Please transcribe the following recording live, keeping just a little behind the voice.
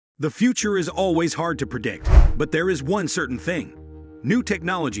The future is always hard to predict, but there is one certain thing. New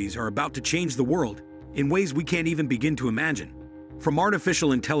technologies are about to change the world in ways we can't even begin to imagine. From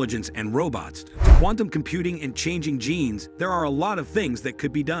artificial intelligence and robots to quantum computing and changing genes, there are a lot of things that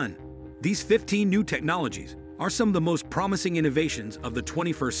could be done. These 15 new technologies are some of the most promising innovations of the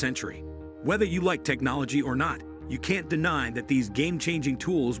 21st century. Whether you like technology or not, you can't deny that these game-changing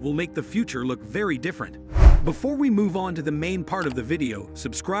tools will make the future look very different. Before we move on to the main part of the video,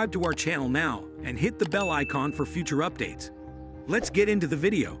 subscribe to our channel now and hit the bell icon for future updates. Let's get into the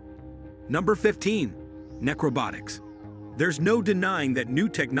video. Number 15. Necrorobotics. There's no denying that new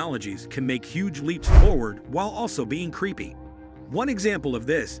technologies can make huge leaps forward while also being creepy. One example of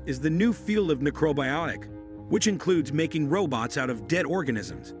this is the new field of necrorobotics, which includes making robots out of dead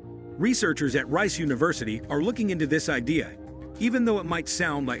organisms. Researchers at Rice University are looking into this idea. Even though it might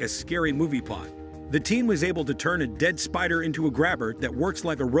sound like a scary movie plot, the team was able to turn a dead spider into a grabber that works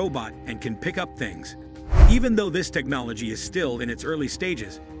like a robot and can pick up things. Even though this technology is still in its early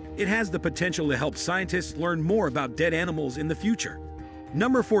stages, it has the potential to help scientists learn more about dead animals in the future.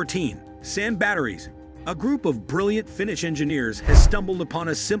 Number 14. Sand batteries. A group of brilliant Finnish engineers has stumbled upon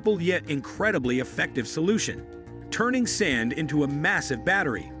a simple yet incredibly effective solution: turning sand into a massive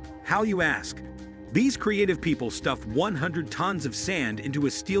battery. How, you ask? These creative people stuffed 100 tons of sand into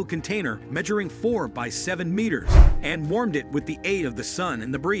a steel container measuring 4 by 7 meters and warmed it with the aid of the sun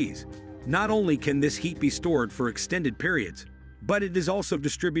and the breeze. Not only can this heat be stored for extended periods, but it is also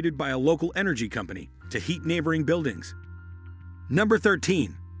distributed by a local energy company to heat neighboring buildings. Number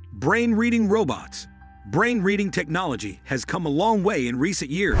 13. Brain-reading robots. Brain-reading technology has come a long way in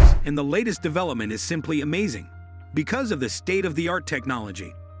recent years, and the latest development is simply amazing. Because of the state-of-the-art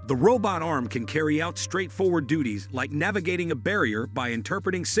technology, the robot arm can carry out straightforward duties like navigating a barrier by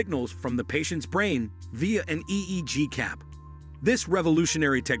interpreting signals from the patient's brain via an EEG cap. This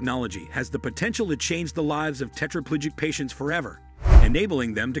revolutionary technology has the potential to change the lives of tetraplegic patients forever,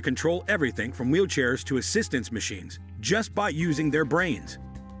 enabling them to control everything from wheelchairs to assistance machines just by using their brains.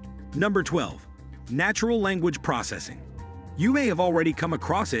 Number 12. Natural language processing. You may have already come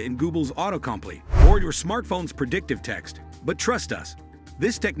across it in Google's autocomplete or your smartphone's predictive text, but trust us,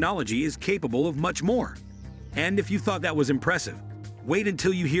 this technology is capable of much more. And if you thought that was impressive, wait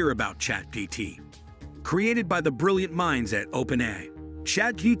until you hear about ChatGPT. Created by the brilliant minds at OpenAI,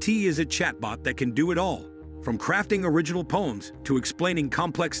 ChatGPT is a chatbot that can do it all, from crafting original poems to explaining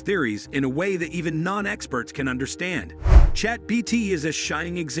complex theories in a way that even non-experts can understand. ChatGPT is a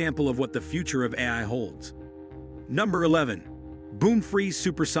shining example of what the future of AI holds. Number 11. Boom-free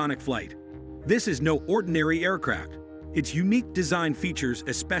supersonic flight. This is no ordinary aircraft. Its unique design features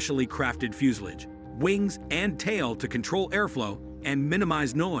especially crafted fuselage, wings, and tail to control airflow and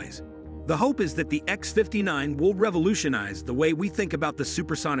minimize noise. The hope is that the X-59 will revolutionize the way we think about the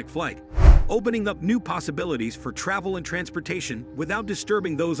supersonic flight, opening up new possibilities for travel and transportation without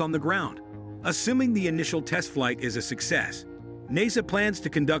disturbing those on the ground. Assuming the initial test flight is a success, NASA plans to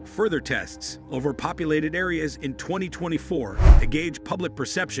conduct further tests over populated areas in 2024 to gauge public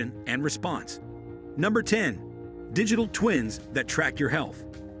perception and response. Number 10. Digital twins that track your health.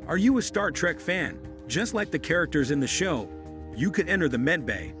 Are you a Star Trek fan? Just like the characters in the show, you could enter the med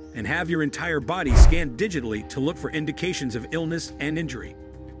bay and have your entire body scanned digitally to look for indications of illness and injury.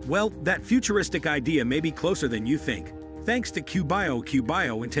 Well, that futuristic idea may be closer than you think. Thanks to QBio,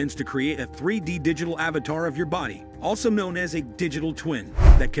 QBio intends to create a 3D digital avatar of your body, also known as a digital twin,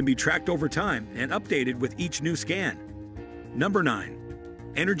 that can be tracked over time and updated with each new scan. Number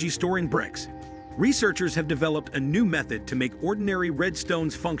 9. Energy storing bricks. Researchers have developed a new method to make ordinary red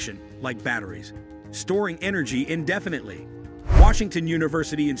stones function like batteries, storing energy indefinitely. Washington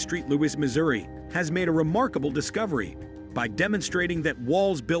University in St. Louis, Missouri, has made a remarkable discovery by demonstrating that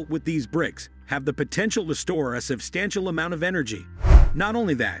walls built with these bricks have the potential to store a substantial amount of energy. Not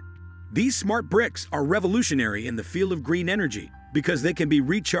only that, these smart bricks are revolutionary in the field of green energy because they can be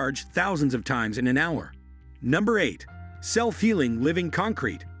recharged thousands of times in an hour. Number 8. Self-healing living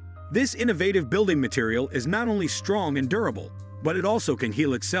concrete. This innovative building material is not only strong and durable, but it also can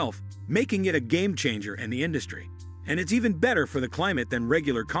heal itself, making it a game changer in the industry. And it's even better for the climate than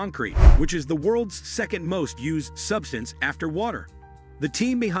regular concrete, which is the world's second most used substance after water. The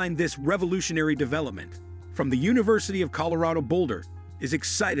team behind this revolutionary development, from the University of Colorado Boulder, is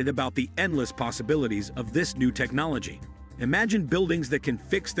excited about the endless possibilities of this new technology. Imagine buildings that can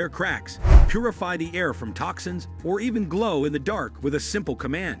fix their cracks, purify the air from toxins, or even glow in the dark with a simple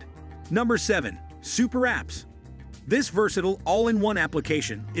command. Number 7. Super apps. This versatile all-in-one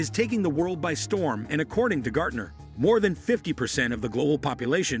application is taking the world by storm, and according to Gartner, more than 50% of the global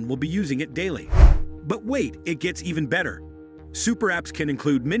population will be using it daily. But wait, it gets even better. Super apps can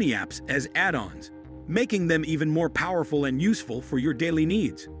include mini apps as add-ons, making them even more powerful and useful for your daily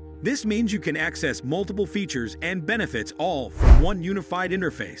needs. This means you can access multiple features and benefits all from one unified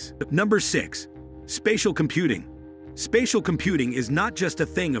interface. Number 6. Spatial Computing. Spatial computing is not just a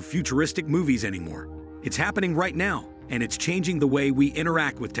thing of futuristic movies anymore. It's happening right now, and it's changing the way we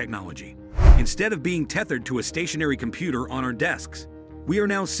interact with technology. Instead of being tethered to a stationary computer on our desks, we are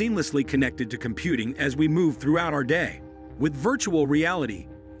now seamlessly connected to computing as we move throughout our day. With virtual reality,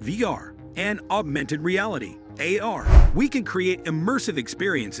 VR, and augmented reality, AR, we can create immersive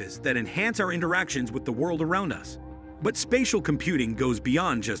experiences that enhance our interactions with the world around us. But spatial computing goes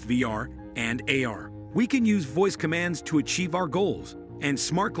beyond just VR and AR. We can use voice commands to achieve our goals, and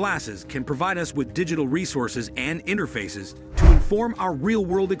smart glasses can provide us with digital resources and interfaces to inform our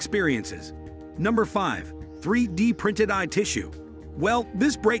real-world experiences. Number 5. 3D printed eye tissue. Well,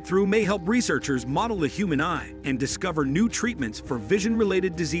 this breakthrough may help researchers model the human eye and discover new treatments for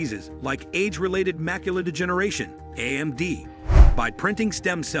vision-related diseases like age-related macular degeneration, AMD. By printing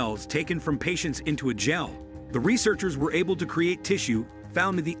stem cells taken from patients into a gel, the researchers were able to create tissue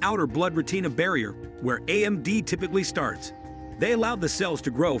found in the outer blood-retina barrier where AMD typically starts. They allowed the cells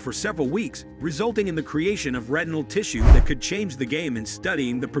to grow for several weeks, resulting in the creation of retinal tissue that could change the game in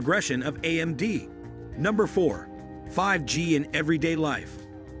studying the progression of AMD. Number 4. 5G in everyday life.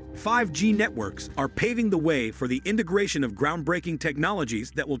 5G networks are paving the way for the integration of groundbreaking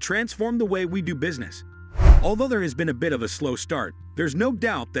technologies that will transform the way we do business. Although there has been a bit of a slow start, there's no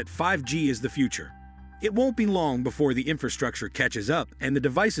doubt that 5G is the future. It won't be long before the infrastructure catches up and the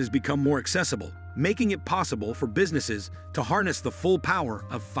devices become more accessible, making it possible for businesses to harness the full power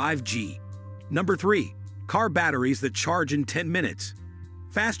of 5G. Number 3. Car batteries that charge in 10 minutes.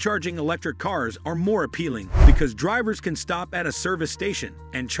 Fast-charging electric cars are more appealing because drivers can stop at a service station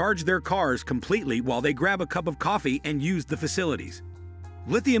and charge their cars completely while they grab a cup of coffee and use the facilities.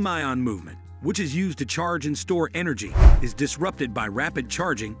 Lithium-ion movement, which is used to charge and store energy, is disrupted by rapid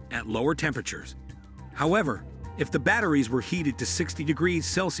charging at lower temperatures. However, if the batteries were heated to 60 degrees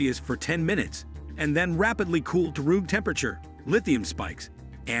Celsius for 10 minutes and then rapidly cooled to room temperature, lithium spikes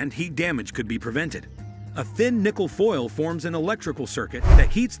and heat damage could be prevented. A thin nickel foil forms an electrical circuit that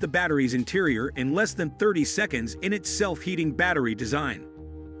heats the battery's interior in less than 30 seconds in its self-heating battery design.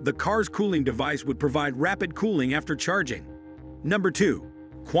 The car's cooling device would provide rapid cooling after charging. Number 2.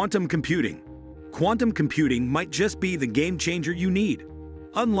 Quantum computing. Quantum computing might just be the game changer you need.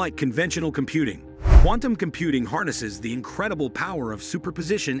 Unlike conventional computing, quantum computing harnesses the incredible power of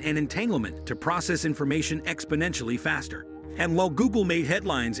superposition and entanglement to process information exponentially faster. And while Google made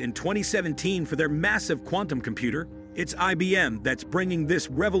headlines in 2017 for their massive quantum computer, it's IBM that's bringing this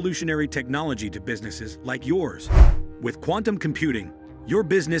revolutionary technology to businesses like yours. With quantum computing, your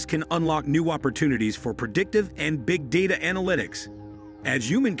business can unlock new opportunities for predictive and big data analytics. As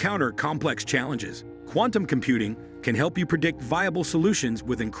you encounter complex challenges, quantum computing can help you predict viable solutions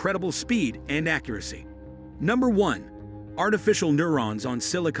with incredible speed and accuracy. Number 1. Artificial neurons on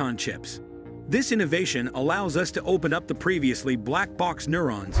silicon chips. This innovation allows us to open up the previously black box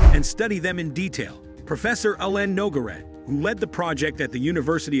neurons and study them in detail. Professor Alain Nogueret, who led the project at the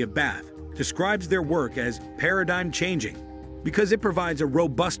University of Bath, describes their work as paradigm-changing because it provides a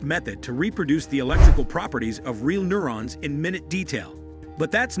robust method to reproduce the electrical properties of real neurons in minute detail. But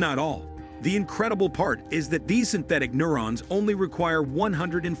that's not all. The incredible part is that these synthetic neurons only require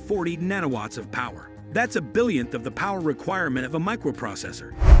 140 nanowatts of power. That's a billionth of the power requirement of a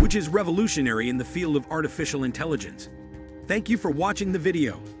microprocessor, which is revolutionary in the field of artificial intelligence. Thank you for watching the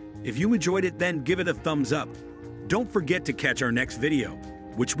video. If you enjoyed it, then give it a thumbs up. Don't forget to catch our next video,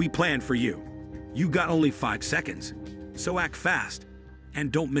 which we planned for you. You got only 5 seconds, so act fast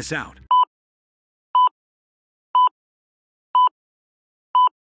and don't miss out.